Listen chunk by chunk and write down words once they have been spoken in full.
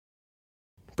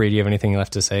Bree, do you have anything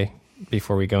left to say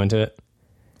before we go into it?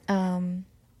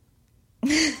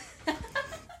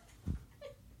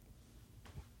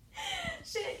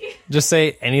 Just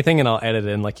say anything and I'll edit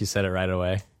it in like you said it right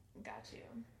away. Got you.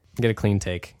 Get a clean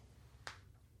take.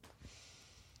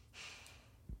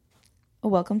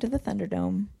 Welcome to the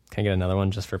Thunderdome. Can I get another one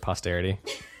just for posterity?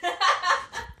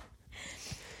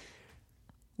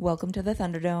 Welcome to the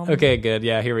Thunderdome. Okay, good.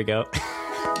 Yeah, here we go.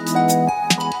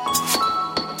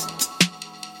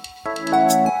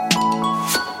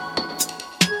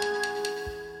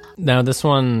 Now, this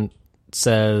one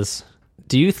says,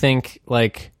 do you think,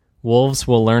 like, wolves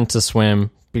will learn to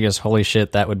swim because, holy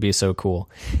shit, that would be so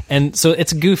cool? And so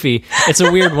it's goofy. It's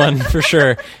a weird one for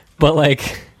sure. But,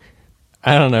 like,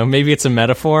 I don't know. Maybe it's a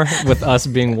metaphor with us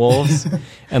being wolves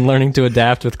and learning to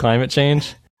adapt with climate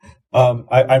change.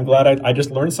 I'm glad I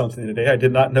just learned something today. I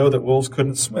did not know that wolves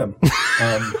couldn't swim.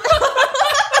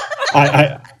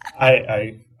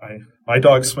 My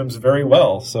dog swims very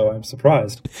well, so I'm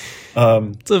surprised.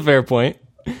 It's a fair point.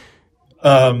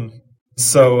 Yeah,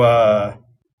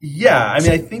 I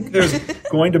mean, I think there's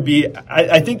going to be.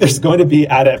 I think there's going to be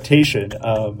adaptation.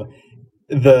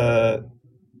 The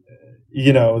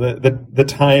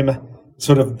time.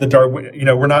 Sort of the Darwin,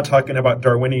 we're not talking about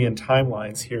Darwinian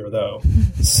timelines here, though.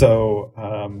 So,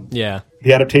 yeah,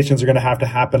 the adaptations are going to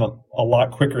happen a lot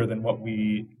quicker than what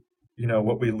we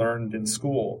learned in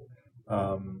school.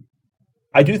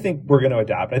 I do think we're going to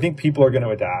adapt. I think people are going to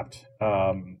adapt.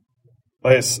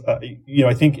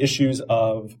 I think issues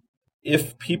of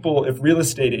if real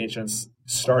estate agents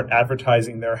start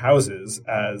advertising their houses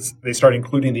as they start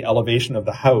including the elevation of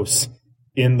the house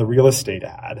in the real estate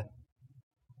ad.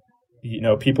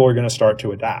 People are going to start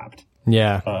to adapt.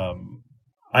 Yeah.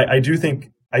 I do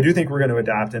think we're going to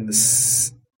adapt, and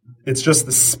it's just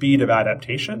the speed of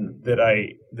adaptation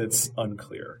that's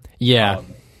unclear. Yeah.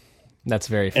 That's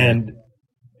very fair.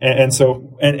 And so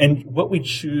what we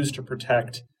choose to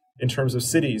protect in terms of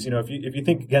cities, if you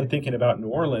think again, thinking about New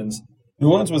Orleans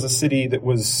was a city that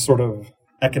was sort of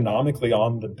economically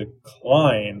on the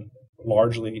decline,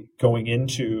 largely going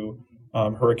into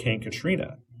Hurricane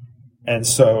Katrina. And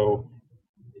so,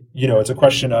 it's a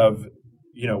question of,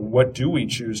 what do we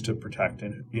choose to protect?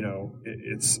 And,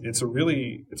 it's a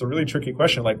really tricky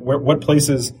question. Like what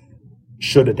places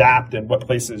should adapt and what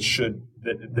places should,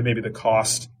 that maybe the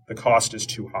cost is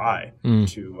too high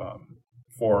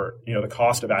for the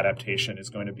cost of adaptation is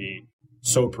going to be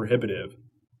so prohibitive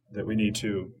that we need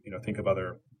to, think of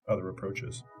other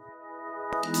approaches.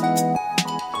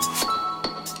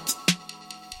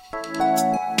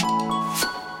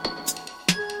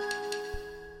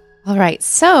 All right.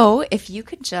 So if you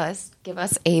could just give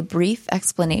us a brief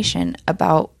explanation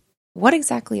about what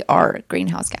exactly are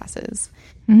greenhouse gases.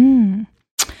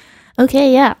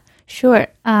 Okay, yeah, sure.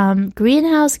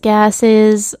 Greenhouse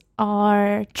gases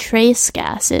are trace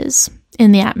gases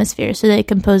in the atmosphere. So they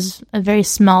compose a very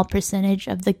small percentage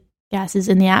of the gases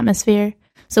in the atmosphere.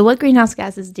 So what greenhouse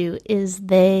gases do is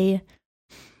they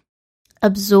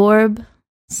absorb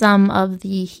some of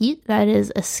the heat that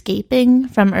is escaping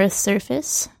from Earth's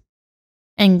surface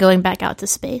and going back out to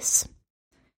space.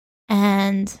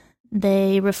 And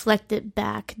they reflect it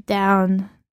back down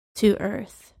to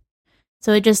Earth.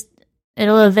 So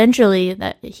it'll eventually,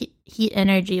 that heat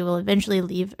energy will eventually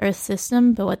leave Earth's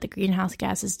system, but what the greenhouse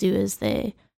gases do is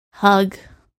they hug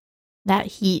that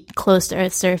heat close to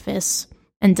Earth's surface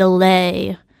and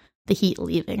delay the heat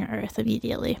leaving Earth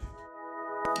immediately.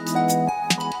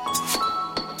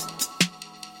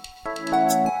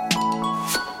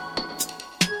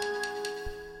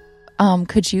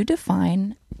 Could you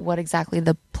define what exactly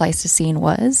the Pleistocene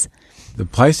was? The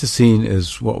Pleistocene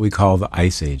is what we call the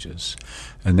ice ages,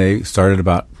 and they started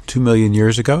about 2 million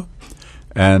years ago.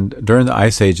 And during the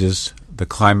ice ages, the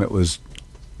climate was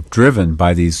driven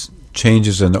by these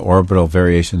changes in the orbital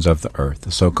variations of the Earth,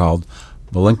 the so-called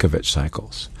Milankovitch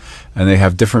cycles. And they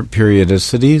have different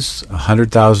periodicities, a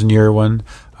 100,000-year one,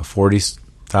 a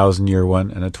 40,000-year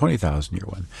one, and a 20,000-year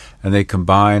one. And they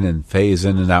combine and phase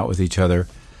in and out with each other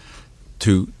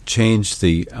to change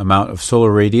the amount of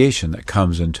solar radiation that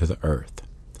comes into the Earth.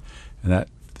 And that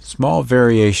small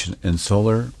variation in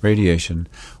solar radiation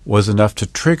was enough to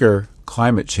trigger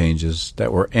climate changes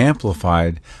that were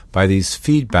amplified by these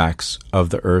feedbacks of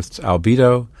the Earth's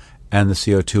albedo and the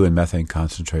CO2 and methane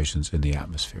concentrations in the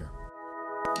atmosphere.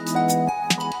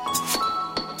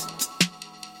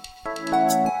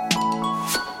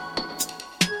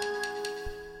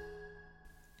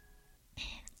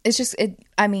 It's just,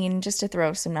 just to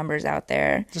throw some numbers out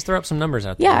there. Just throw up some numbers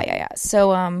out there. Yeah.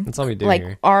 So, that's all we do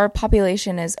here. Our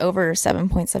population is over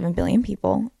 7.7 billion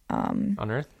people. On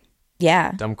Earth?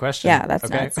 Yeah. Dumb question. Yeah, that's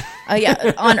nuts. Oh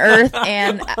yeah, on Earth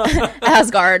and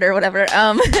Asgard or whatever.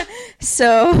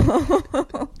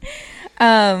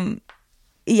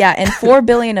 Yeah, and 4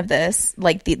 billion of this,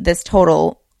 like this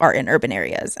total, are in urban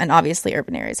areas, and obviously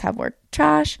urban areas have more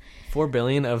trash. 4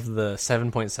 billion of the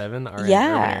 7.7 are in urban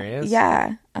areas.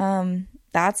 Yeah,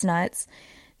 that's nuts.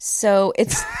 So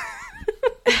it's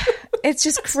it's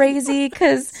just crazy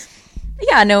because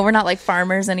we're not like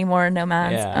farmers anymore,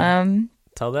 nomads. Yeah.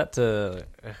 Tell that to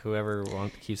whoever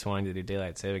keeps wanting to do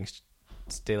daylight savings.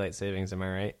 Am I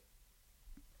right?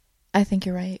 I think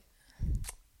you're right.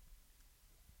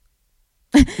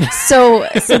 So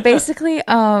basically,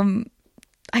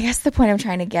 I guess the point I'm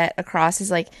trying to get across is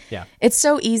like, it's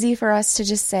so easy for us to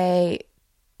just say,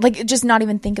 like, just not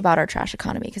even think about our trash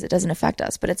economy because it doesn't affect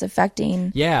us, but it's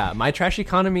affecting. Yeah, my trash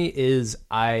economy is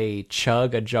I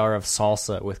chug a jar of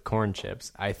salsa with corn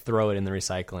chips. I throw it in the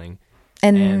recycling.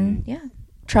 And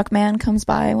truck man comes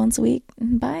by once a week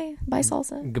and buy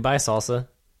salsa. Goodbye, salsa.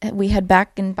 We head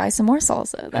back and buy some more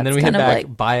salsa. That's and then we head back,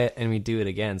 buy it, and we do it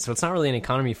again. So it's not really an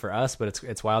economy for us, but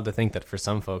it's wild to think that for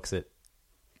some folks it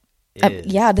is.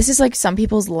 This is like some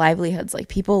people's livelihoods. Like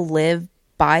people live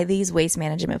by these waste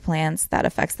management plants that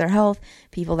affects their health.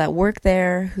 People that work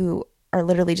there who are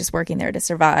literally just working there to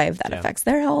survive, that affects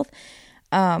their health.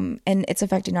 And it's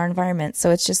affecting our environment. So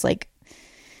it's just like,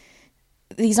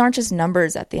 these aren't just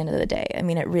numbers at the end of the day. I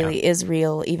mean, it really is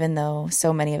real, even though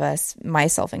so many of us,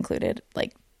 myself included,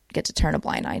 like get to turn a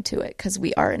blind eye to it because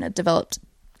we are in a developed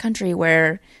country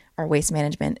where our waste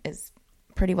management is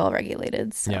pretty well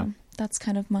regulated. So that's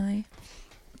kind of my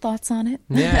thoughts on it.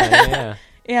 Yeah.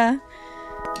 Yeah.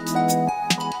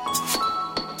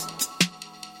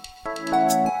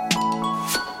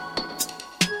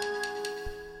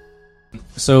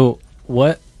 So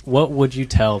what would you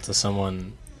tell to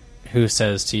someone who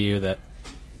says to you that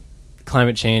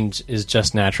climate change is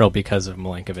just natural because of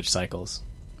Milankovitch cycles?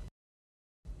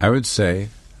 I would say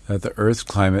that the Earth's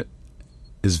climate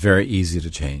is very easy to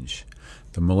change.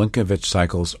 The Milankovitch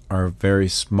cycles are a very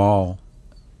small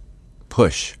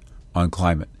push on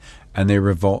climate, and they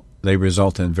result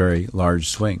in very large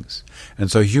swings. And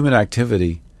so human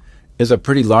activity is a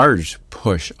pretty large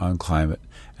push on climate,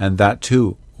 and that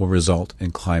too will result in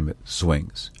climate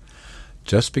swings.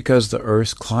 Just because the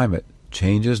Earth's climate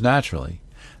changes naturally,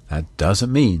 that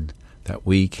doesn't mean that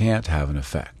we can't have an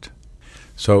effect.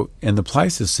 So in the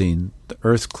Pleistocene, the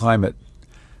Earth's climate,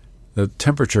 the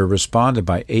temperature responded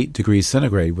by 8 degrees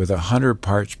centigrade with 100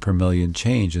 parts per million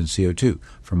change in CO2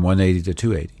 from 180 to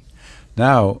 280.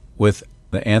 Now, with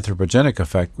the anthropogenic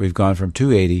effect, we've gone from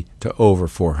 280 to over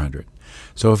 400.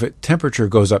 So if temperature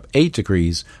goes up 8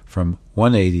 degrees from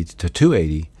 180 to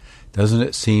 280, doesn't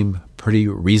it seem pretty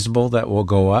reasonable that we'll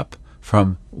go up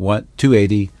from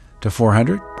 280 to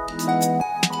 400?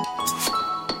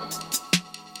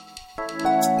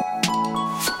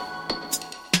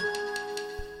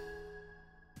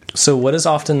 So what is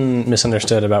often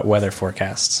misunderstood about weather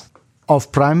forecasts?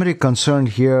 Of primary concern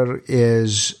here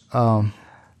is,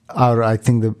 I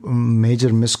think the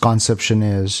major misconception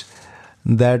is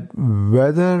that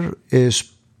weather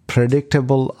is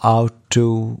predictable out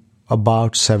to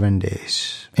about 7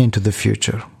 days into the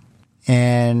future.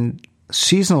 And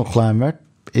seasonal climate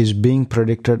is being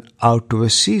predicted out to a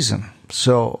season.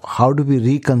 So how do we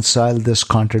reconcile this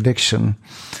contradiction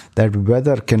that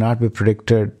weather cannot be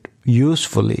predicted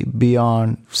usefully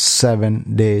beyond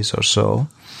 7 days or so?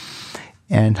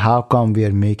 And how come we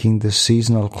are making this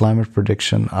seasonal climate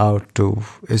prediction out to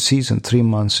a season 3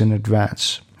 months in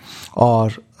advance?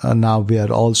 Or now we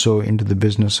are also into the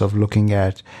business of looking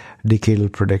at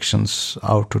decadal predictions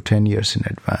out to 10 years in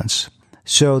advance.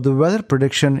 So the weather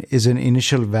prediction is an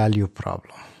initial value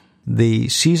problem. The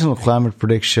seasonal climate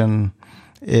prediction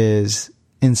is,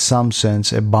 in some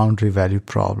sense, a boundary value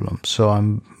problem. So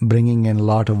I'm bringing in a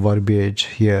lot of verbiage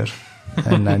here,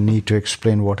 and I need to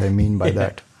explain what I mean by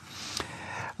that.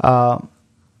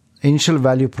 Initial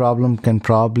value problem can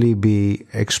probably be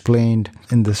explained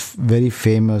in this very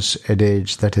famous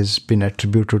adage that has been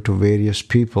attributed to various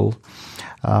people,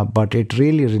 but it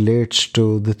really relates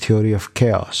to the theory of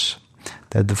chaos,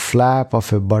 that the flap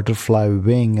of a butterfly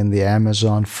wing in the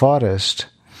Amazon forest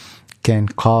can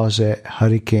cause a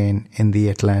hurricane in the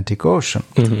Atlantic Ocean.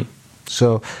 Mm-hmm.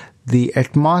 So the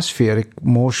atmospheric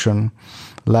motion,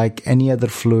 like any other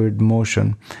fluid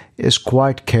motion, is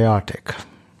quite chaotic.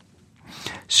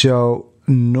 So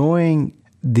knowing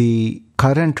the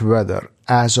current weather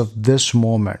as of this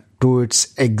moment to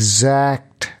its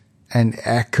exact and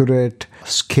accurate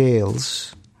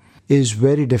scales is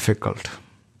very difficult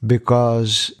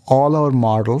because all our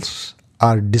models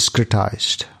are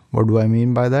discretized. What do I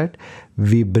mean by that?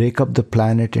 we break up the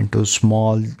planet into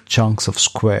small chunks of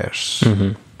squares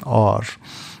or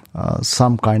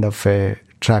some kind of a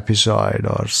trapezoid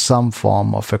or some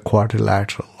form of a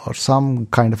quadrilateral or some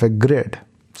kind of a grid.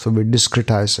 So we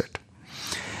discretize it.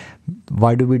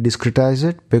 Why do we discretize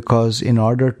it? Because in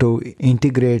order to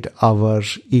integrate our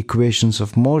equations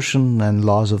of motion and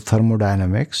laws of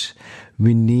thermodynamics,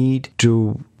 we need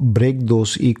to break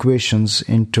those equations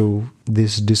into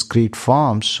these discrete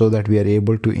forms so that we are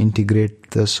able to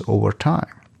integrate this over time.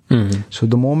 So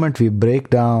the moment we break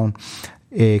down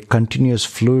a continuous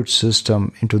fluid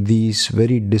system into these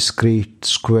very discrete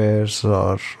squares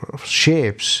or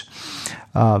shapes,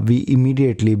 we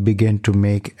immediately begin to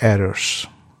make errors.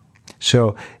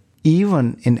 So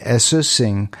even in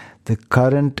assessing the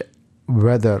current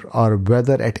weather or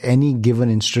weather at any given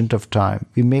instant of time,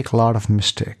 we make a lot of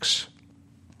mistakes.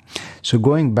 So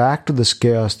going back to this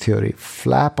chaos theory,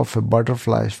 flap of a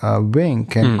butterfly's wing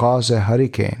can cause a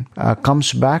hurricane,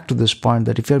 comes back to this point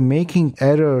that if you're making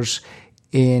errors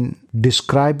in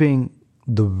describing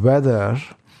the weather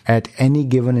at any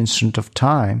given instant of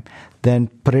time, then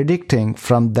predicting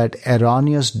from that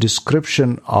erroneous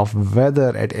description of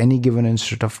weather at any given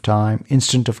instant of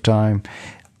time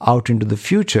out into the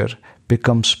future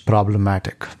becomes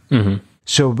problematic.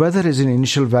 So weather is an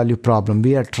initial value problem.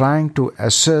 We are trying to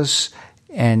assess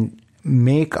and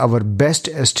make our best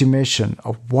estimation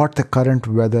of what the current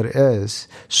weather is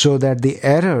so that the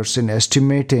errors in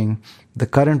estimating the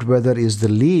current weather is the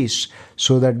least,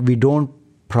 so that we don't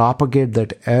propagate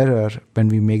that error when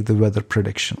we make the weather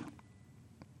prediction.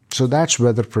 So that's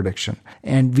weather prediction.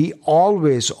 And we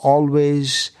always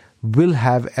will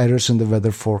have errors in the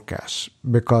weather forecast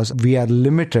because we are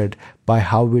limited by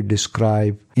how we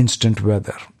describe instant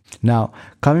weather. Now,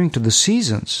 coming to the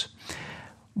seasons,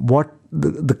 what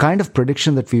the kind of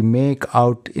prediction that we make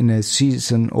out in a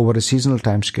season over a seasonal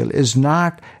timescale is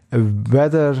not a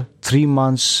weather 3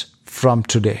 months from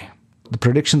today. The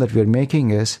prediction that we are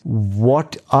making is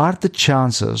what are the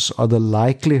chances or the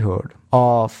likelihood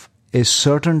of a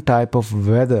certain type of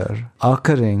weather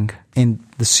occurring in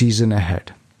the season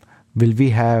ahead. Will we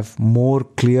have more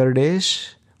clear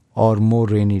days or more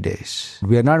rainy days?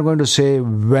 We are not going to say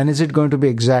when is it going to be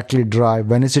exactly dry,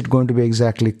 when is it going to be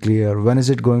exactly clear, when is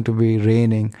it going to be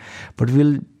raining, but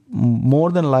we'll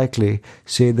more than likely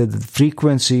say that the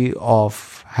frequency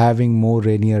of having more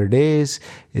rainier days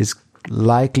is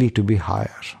likely to be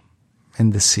higher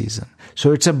in this season.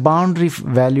 So it's a boundary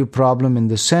value problem in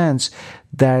the sense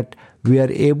that we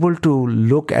are able to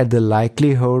look at the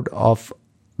likelihood of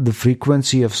the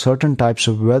frequency of certain types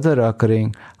of weather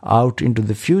occurring out into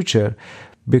the future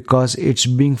because it's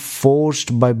being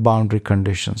forced by boundary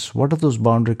conditions. What are those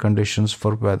boundary conditions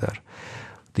for weather?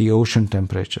 The ocean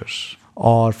temperatures,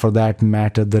 or for that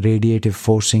matter, the radiative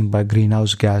forcing by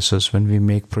greenhouse gases when we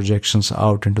make projections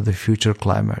out into the future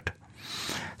climate.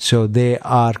 So they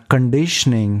are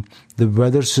conditioning the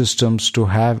weather systems to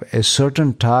have a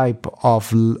certain type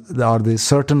of, or the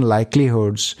certain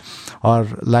likelihoods or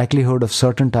likelihood of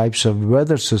certain types of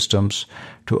weather systems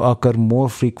to occur more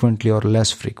frequently or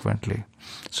less frequently.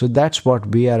 So that's what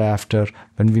we are after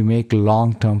when we make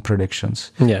long-term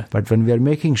predictions. Yeah. But when we are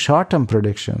making short-term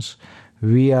predictions,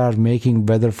 we are making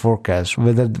weather forecasts,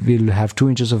 whether we'll have 2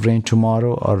 inches of rain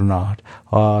tomorrow or not,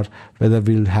 or whether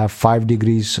we'll have 5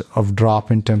 degrees of drop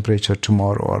in temperature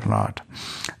tomorrow or not.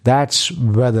 That's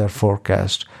weather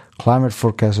forecast. Climate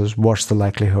forecast is what's the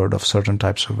likelihood of certain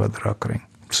types of weather occurring.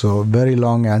 So very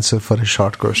long answer for a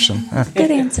short question.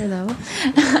 Good answer, though.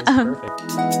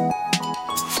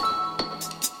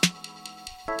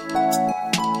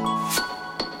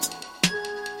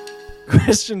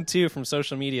 Question 2 from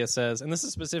social media says, and this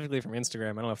is specifically from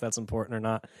Instagram, I don't know if that's important or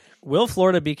not. Will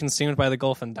Florida be consumed by the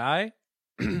Gulf and die?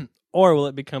 Or will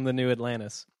it become the new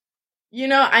Atlantis? You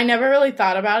know, I never really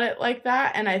thought about it like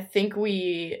that, and I think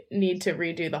we need to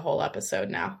redo the whole episode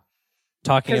now.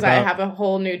 Talking because about, I have a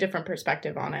whole new different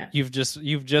perspective on it. You've just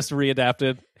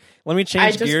readapted. Let me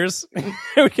change gears.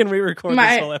 We can re-record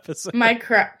this whole episode. My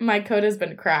code has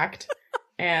been cracked,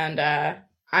 and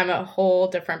I'm a whole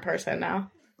different person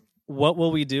now. What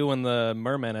will we do when the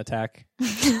mermen attack?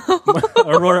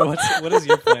 Aurora, what is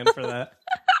your plan for that?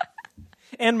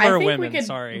 And mer women,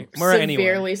 sorry. Mer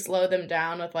severely slow them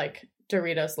down with like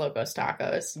Doritos Locos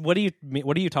Tacos. What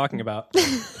are you talking about?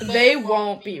 They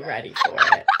won't be ready for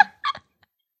it.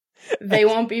 They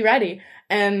won't be ready.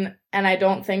 And I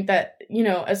don't think that, you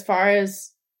know, as far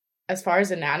as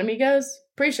anatomy goes,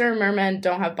 pretty sure mermen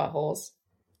don't have buttholes.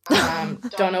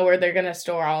 Don't know where they're gonna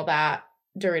store all that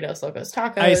Doritos Locos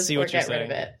Tacos. I see what or you're get saying.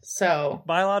 rid of it. So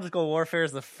biological warfare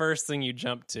is the first thing you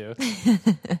jump to.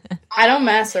 I don't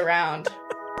mess around.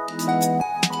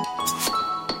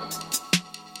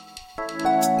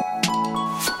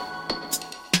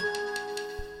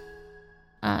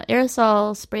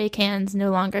 Aerosol spray cans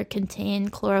no longer contain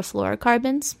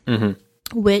chlorofluorocarbons,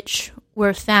 which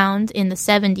were found in the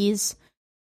 70s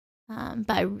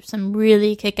by some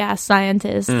really kick-ass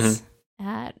scientists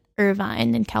at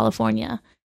Irvine in California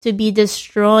to be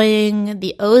destroying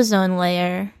the ozone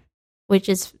layer, which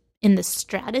is in the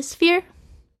stratosphere.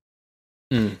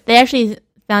 They actually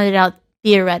found it out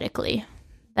theoretically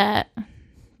that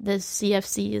the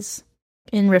CFCs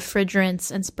in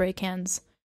refrigerants and spray cans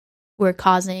were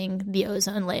causing the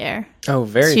ozone layer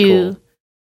to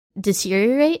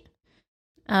deteriorate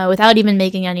without even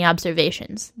making any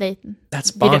observations.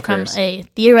 That's did it from bonkers. a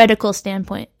theoretical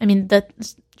standpoint. I mean, the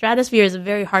stratosphere is a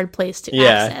very hard place to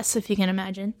access, if you can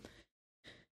imagine.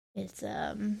 It's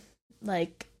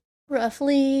like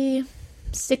roughly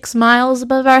 6 miles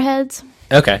above our heads.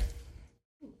 Okay.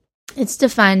 It's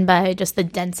defined by just the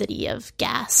density of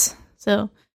gas. So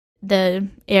the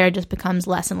air just becomes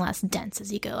less and less dense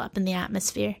as you go up in the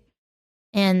atmosphere.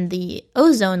 And the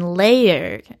ozone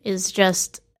layer is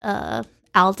just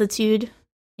altitude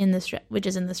in the which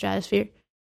is in the stratosphere,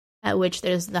 at which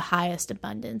there's the highest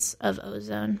abundance of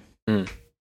ozone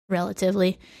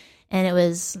relatively. And it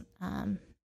was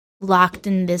locked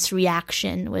in this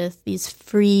reaction with these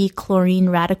free chlorine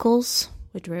radicals,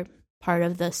 which were part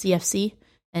of the CFC,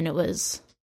 and it was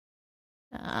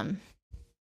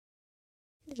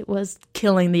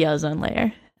killing the ozone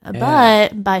layer.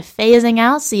 But by phasing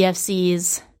out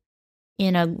CFCs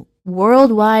in a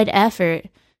worldwide effort,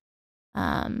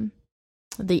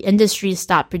 the industry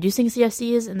stopped producing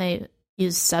CFCs and they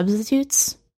used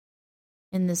substitutes.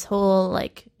 And this whole,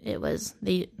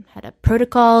 they had a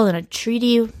protocol and a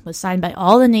treaty was signed by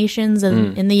all the nations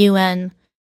in the UN,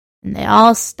 and they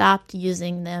all stopped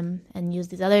using them and used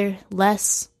these other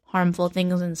less harmful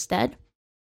things instead.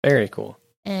 Very cool.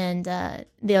 And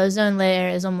the ozone layer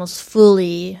is almost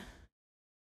fully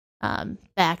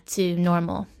back to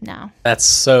normal now. That's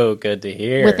so good to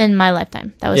hear. Within my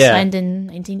lifetime. That was signed in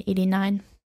 1989.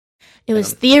 It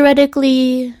was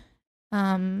theoretically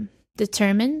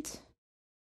determined.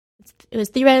 It was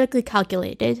theoretically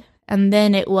calculated, and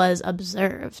then it was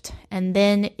observed, and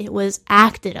then it was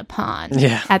acted upon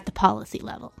at the policy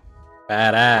level.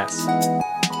 Badass.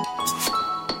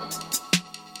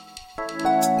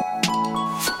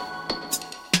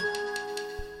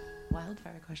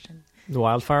 Wildfire question. The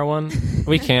wildfire one?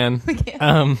 We can. Okay.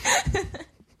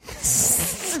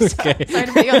 Sorry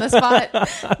to put you on the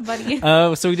spot, buddy.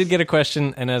 So we did get a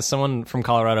question, and as someone from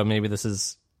Colorado, maybe this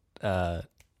is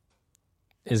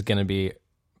going to be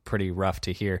pretty rough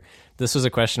to hear. This was a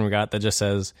question we got that just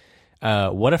says,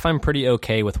 what if I'm pretty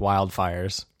okay with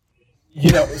wildfires?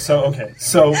 Right. So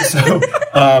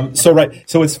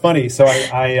it's funny. So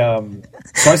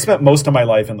I spent most of my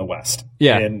life in the West.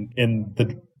 Yeah.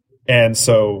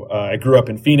 I grew up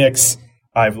in Phoenix.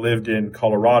 I've lived in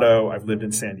Colorado. I've lived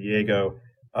in San Diego.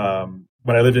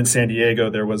 When I lived in San Diego,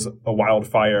 there was a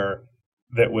wildfire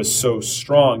that was so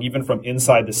strong, even from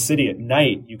inside the city at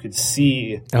night, you could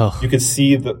see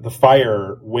the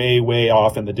fire way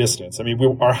off in the distance. I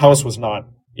mean, our house was not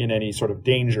in any sort of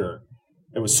danger.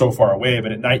 It was so far away,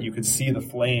 but at night you could see the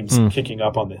flames kicking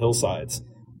up on the hillsides.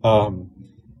 I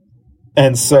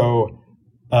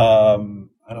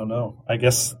don't know. I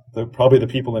guess probably the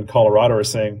people in Colorado are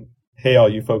saying, "Hey, all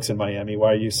you folks in Miami,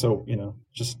 why are you so,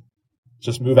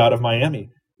 just move out of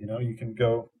Miami. You can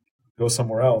go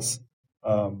somewhere else."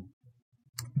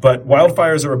 But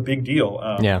wildfires are a big deal.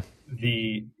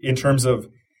 In terms of,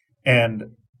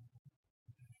 and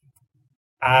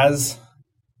as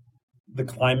the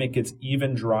climate gets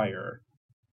even drier,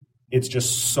 it's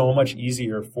just so much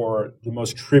easier for the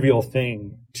most trivial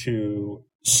thing to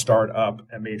start up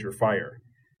a major fire.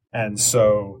 And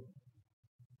so,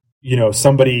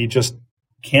 somebody just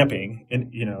camping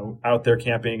and, out there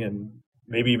camping and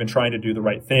maybe even trying to do the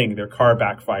right thing, their car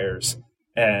backfires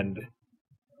and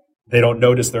they don't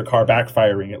notice their car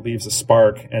backfiring. It leaves a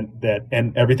spark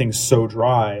and everything's so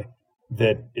dry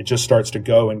that it just starts to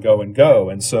go and go and go.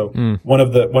 And so one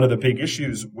of the big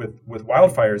issues with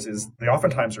wildfires is they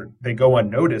oftentimes they go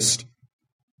unnoticed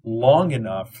long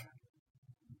enough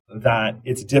that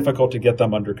it's difficult to get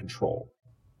them under control.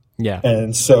 Yeah.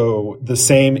 And so the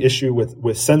same issue with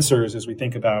sensors as we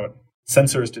think about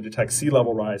sensors to detect sea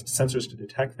level rise, sensors to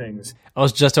detect things. I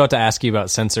was just about to ask you about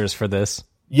sensors for this.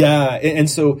 Yeah. And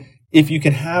so if you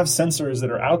can have sensors that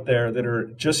are out there that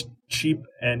are just cheap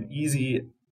and easy,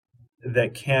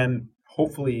 that can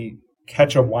hopefully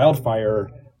catch a wildfire,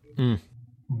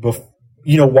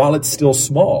 while it's still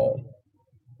small,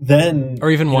 then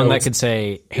Or even one that it's- could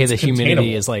say, hey, the it's humidity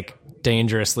containable. is like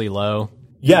dangerously low.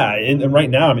 Yeah, and right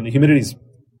now, I mean, the humidity's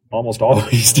almost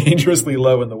always dangerously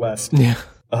low in the West. Yeah.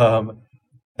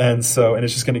 And it's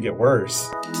just going to get worse.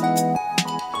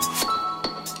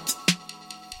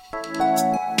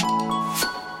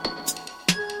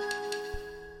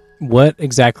 What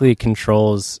exactly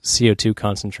controls CO2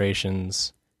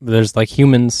 concentrations? There's like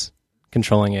humans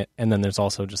controlling it, and then there's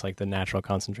also just like the natural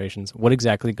concentrations. What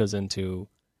exactly goes into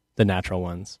the natural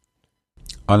ones?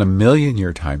 On a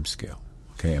 1,000,000-year time scale,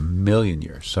 okay, 1,000,000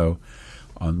 years. So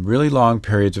on really long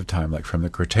periods of time, like from the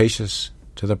Cretaceous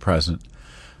to the present,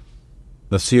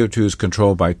 the CO2 is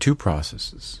controlled by two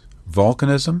processes: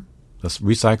 volcanism, the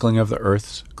recycling of the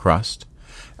Earth's crust,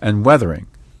 and weathering.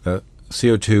 The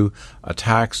CO2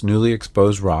 attacks newly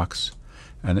exposed rocks,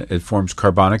 and it forms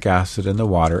carbonic acid in the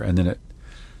water, and then it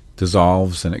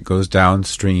dissolves and it goes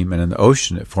downstream, and in the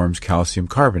ocean it forms calcium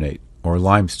carbonate or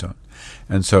limestone.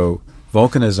 And so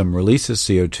volcanism releases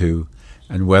CO2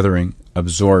 and weathering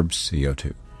absorbs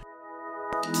CO2.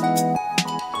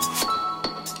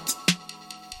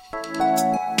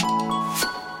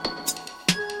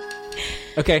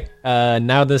 Okay,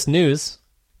 now this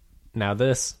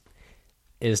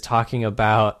is talking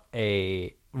about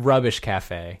a rubbish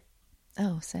cafe.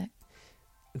 Oh, sick.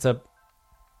 It's a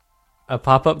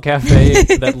pop-up cafe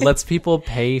that lets people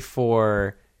pay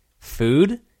for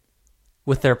food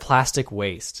with their plastic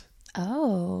waste.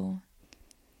 Oh.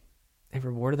 They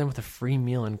rewarded them with a free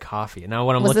meal and coffee. Now,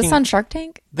 when I'm Was looking, this on Shark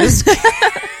Tank? this,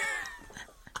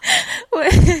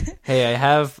 hey,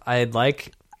 I'd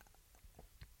like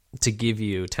to give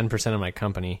you 10% of my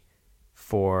company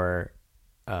for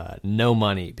no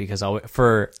money because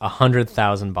for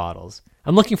 100,000 bottles.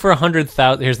 I'm looking for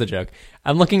 100,000. Here's the joke.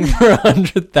 I'm looking for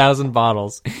 100,000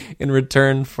 bottles in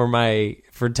return for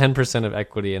 10% of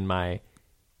equity in my,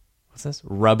 what's this?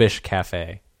 Rubbish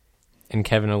cafe. And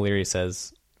Kevin O'Leary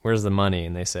says, "Where's the money?"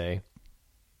 And they say,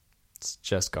 "It's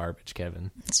just garbage,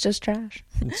 Kevin. It's just trash.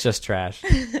 It's just trash."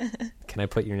 Can I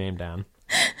put your name down?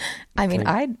 I mean,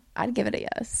 I'd give it a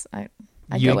yes. I'd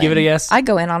You'd go give in. it a yes? I'd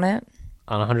go in on it.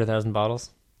 On 100,000 bottles?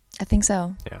 I think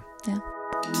so. Yeah. Yeah.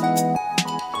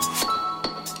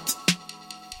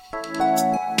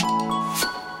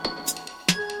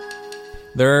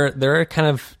 There are kind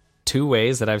of two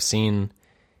ways that I've seen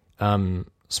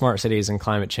smart cities and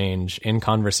climate change in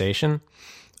conversation.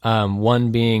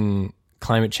 One being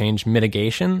climate change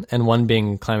mitigation and one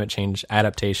being climate change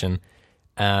adaptation.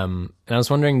 And I was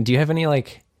wondering, do you have any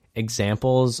like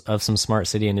examples of some smart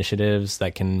city initiatives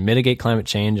that can mitigate climate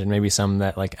change and maybe some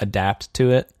that like adapt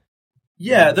to it?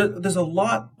 Yeah, there's a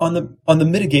lot on the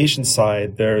mitigation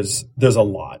side. There's a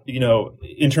lot,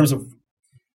 in terms of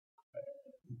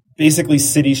basically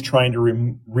cities trying to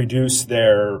reduce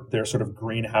their sort of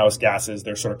greenhouse gases,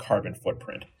 their sort of carbon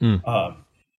footprint. In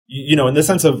the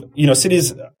sense of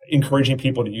cities encouraging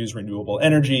people to use renewable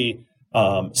energy,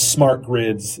 smart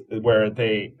grids where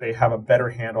they have a better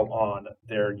handle on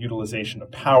their utilization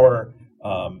of power,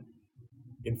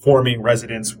 informing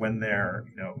residents when they're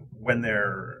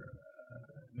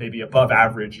maybe above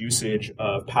average usage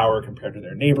of power compared to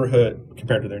their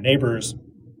neighbors.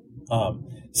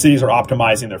 Cities are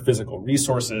optimizing their physical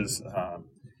resources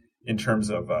in terms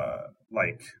of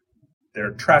like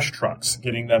their trash trucks,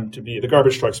 getting them to be the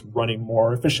garbage trucks running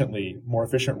more efficient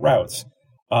routes.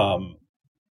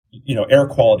 Air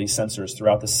quality sensors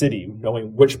throughout the city,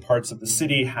 knowing which parts of the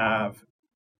city have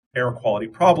air quality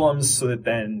problems, so that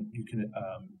then you can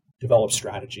develop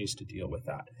strategies to deal with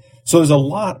that. So there's a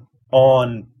lot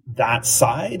on that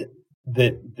side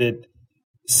that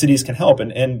cities can help.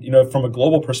 And from a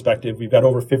global perspective, we've got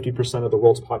over 50% of the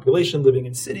world's population living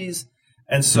in cities.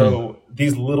 And so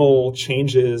these little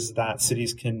changes that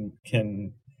cities can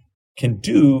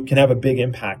have a big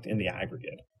impact in the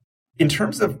aggregate. In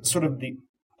terms of sort of the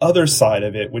other side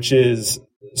of it, which is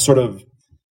sort of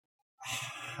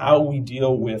how we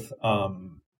deal with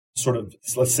sort of,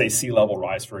 let's say, sea level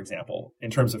rise, for example, in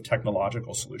terms of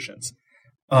technological solutions.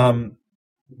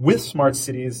 With smart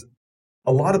cities,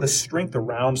 a lot of the strength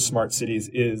around smart cities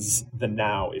is the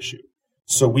now issue.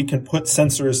 So we can put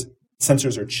sensors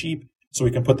are cheap, so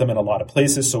we can put them in a lot of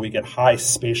places, so we get high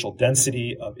spatial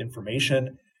density of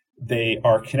information. They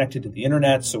are connected to the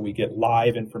internet, so we get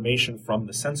live information from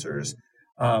the sensors.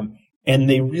 And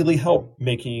they really help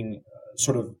making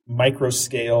sort of micro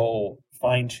scale,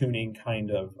 fine-tuning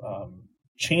kind of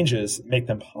changes, make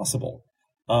them possible.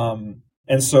 And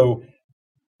so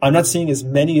I'm not seeing as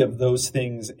many of those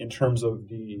things in terms of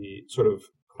the sort of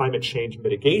climate change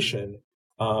mitigation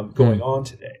going on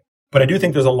today. But I do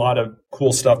think there's a lot of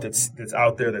cool stuff that's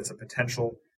out there that's a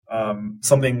potential.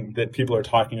 Something that people are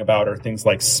talking about are things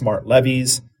like smart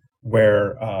levees,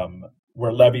 where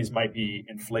levees might be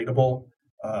inflatable,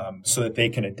 so that they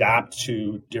can adapt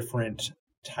to different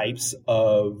types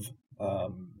of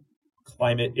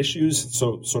climate issues.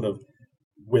 So sort of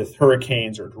with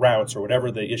hurricanes or droughts or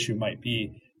whatever the issue might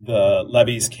be, the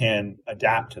levees can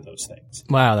adapt to those things.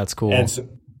 Wow, that's cool. And so,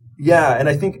 yeah, and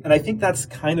I think that's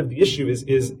kind of the issue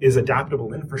is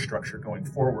adaptable infrastructure going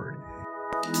forward.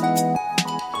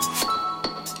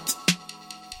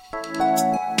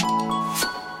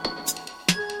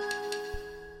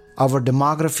 Our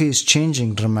demography is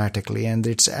changing dramatically, and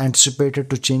it's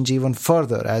anticipated to change even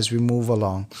further as we move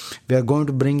along. We are going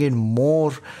to bring in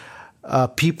more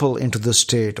people into the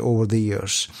state over the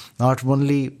years, not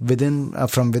only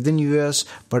from within US,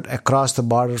 but across the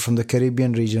border from the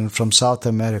Caribbean region, from South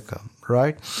America,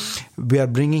 right? We are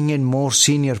bringing in more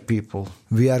senior people.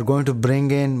 We are going to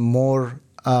bring in more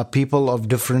people of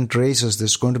different races.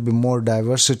 There's going to be more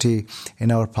diversity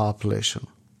in our population.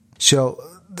 So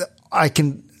I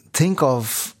can think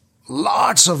of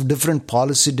lots of different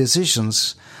policy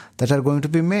decisions that are going to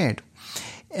be made.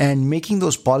 And making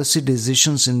those policy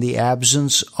decisions in the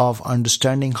absence of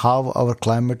understanding how our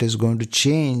climate is going to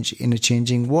change in a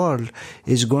changing world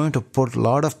is going to put a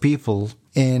lot of people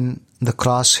in the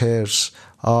crosshairs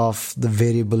of the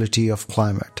variability of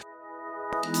climate.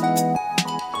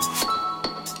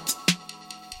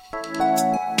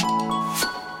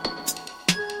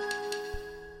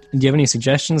 Do you have any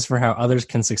suggestions for how others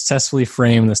can successfully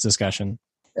frame this discussion?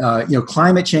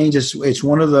 Climate change it's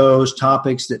one of those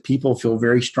topics that people feel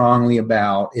very strongly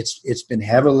about. It's been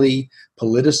heavily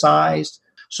politicized.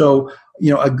 So,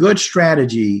 a good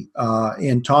strategy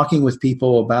in talking with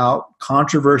people about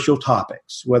controversial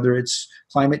topics, whether it's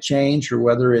climate change or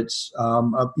whether it's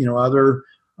other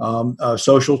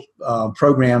social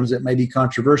programs that may be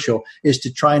controversial, is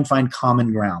to try and find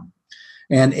common ground.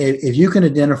 And if you can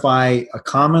identify a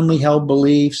commonly held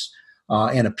beliefs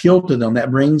and appeal to them, that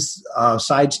brings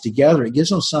sides together. It gives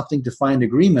them something to find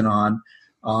agreement on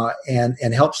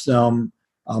and helps them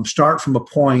start from a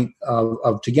point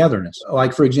of togetherness.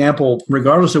 Like, for example,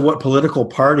 regardless of what political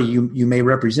party you may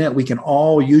represent, we can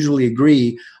all usually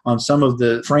agree on some of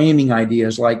the framing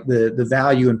ideas, like the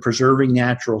value in preserving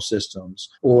natural systems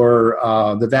or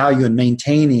the value in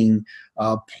maintaining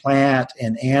plant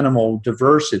and animal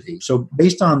diversity. So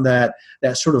based on that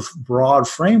sort of broad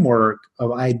framework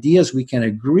of ideas we can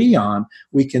agree on,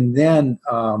 we can then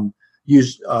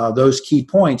use those key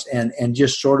points and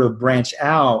just sort of branch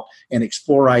out and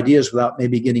explore ideas without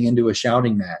maybe getting into a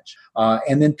shouting match.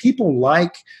 And then people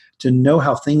like to know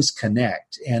how things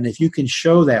connect. And if you can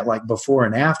show that, like before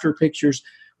and after pictures,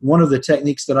 one of the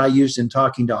techniques that I use in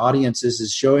talking to audiences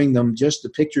is showing them just the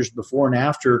pictures before and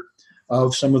after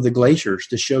of some of the glaciers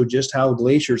to show just how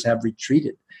glaciers have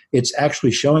retreated. It's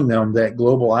actually showing them that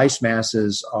global ice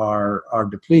masses are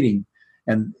depleting.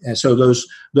 And so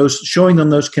those showing them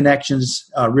those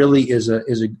connections really is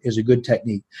a good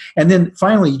technique. And then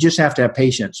finally, you just have to have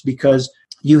patience, because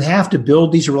you have to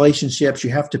build these relationships.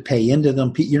 You have to pay into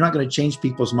them. You're not going to change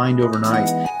people's mind overnight.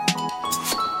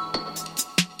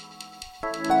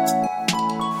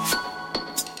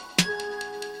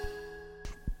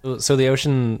 So the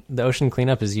ocean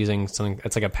cleanup is using something.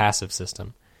 It's like a passive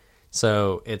system.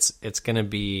 So it's going to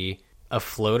be a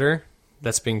floater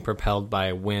that's being propelled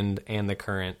by wind and the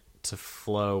current to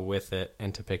flow with it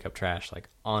and to pick up trash, like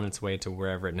on its way to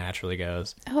wherever it naturally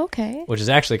goes. Okay. Which is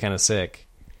actually kind of sick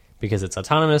because it's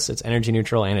autonomous, it's energy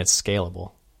neutral, and it's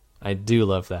scalable. I do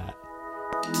love that.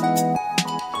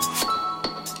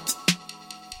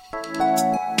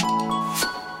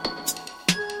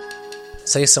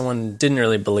 Say someone didn't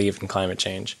really believe in climate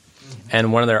change,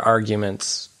 and one of their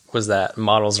arguments was that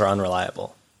models are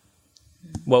unreliable.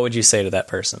 What would you say to that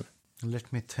person?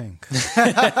 Let me think.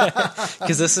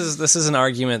 Because this is an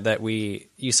argument that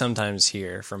you sometimes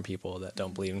hear from people that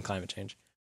don't believe in climate change.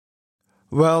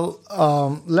 Well,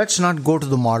 let's not go to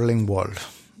the modeling world.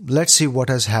 Let's see what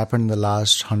has happened in the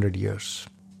last 100 years.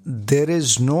 There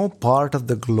is no part of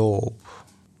the globe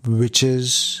which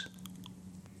is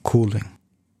cooling.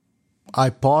 I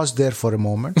paused there for a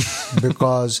moment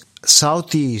because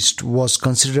Southeast was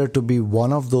considered to be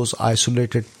one of those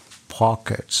isolated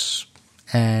pockets,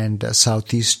 and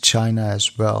Southeast China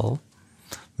as well,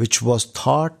 which was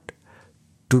thought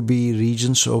to be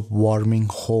regions of warming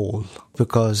hole.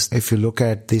 Because if you look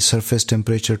at the surface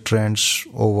temperature trends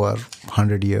over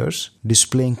 100 years,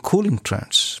 displaying cooling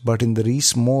trends. But in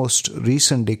the most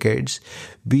recent decades,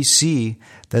 we see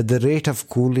that the rate of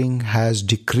cooling has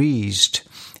decreased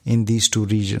in these two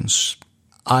regions.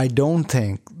 I don't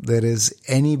think there is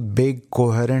any big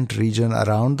coherent region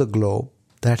around the globe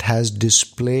that has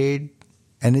displayed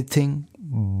anything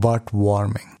but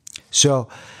warming. So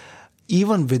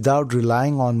even without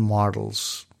relying on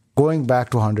models, going back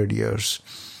to 100 years,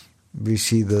 we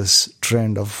see this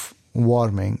trend of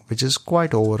warming, which is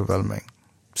quite overwhelming.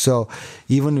 So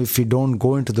even if we don't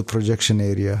go into the projection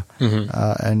area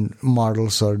and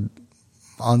models are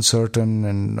uncertain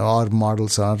and our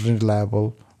models are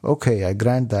unreliable, okay, I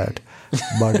grant that.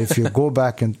 But if you go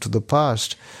back into the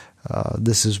past,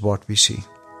 this is what we see.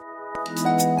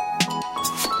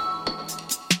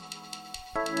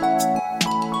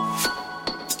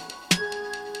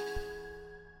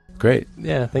 Great.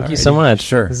 Yeah, thank you so much.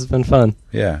 Sure. This has been fun.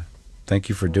 Yeah. Thank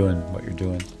you for doing what you're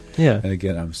doing. Yeah. And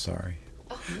again, I'm sorry.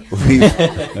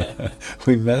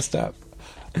 We messed up,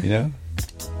 you know?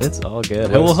 It's all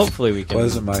good. Well, hopefully we can. It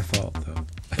wasn't my fault, though.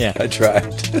 Yeah. I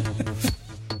tried.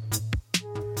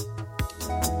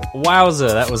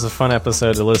 Wowza, that was a fun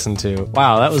episode to listen to.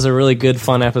 Wow, that was a really good,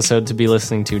 fun episode to be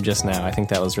listening to just now. I think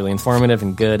that was really informative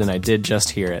and good, and I did just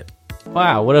hear it.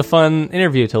 Wow, what a fun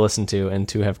interview to listen to and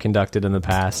to have conducted in the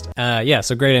past.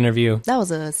 So great interview. That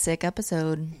was a sick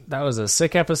episode. That was a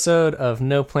sick episode of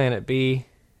No Planet B.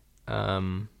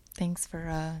 Thanks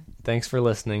for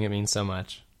listening. It means so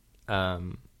much.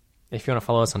 If you want to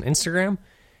follow us on Instagram,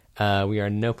 we are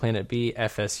No Planet B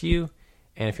FSU.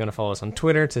 And if you want to follow us on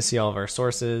Twitter to see all of our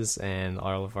sources and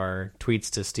all of our tweets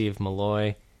to Steve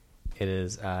Malloy, it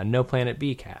is No Planet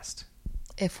B Cast.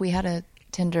 If we had a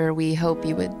Tinder, we hope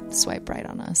you would swipe right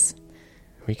on us.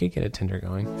 We could get a Tinder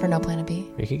going. For No Planet B?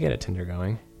 We could get a Tinder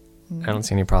going. I don't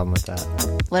see any problem with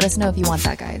that. Let us know if you want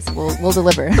that, guys. We'll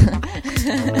deliver.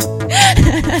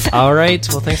 All right.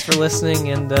 Well, thanks for listening,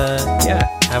 and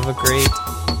have a great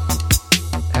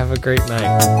night,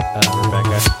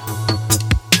 Rebecca.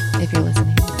 If you're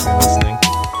listening.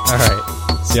 All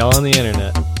right. See y'all on the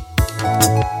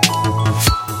internet.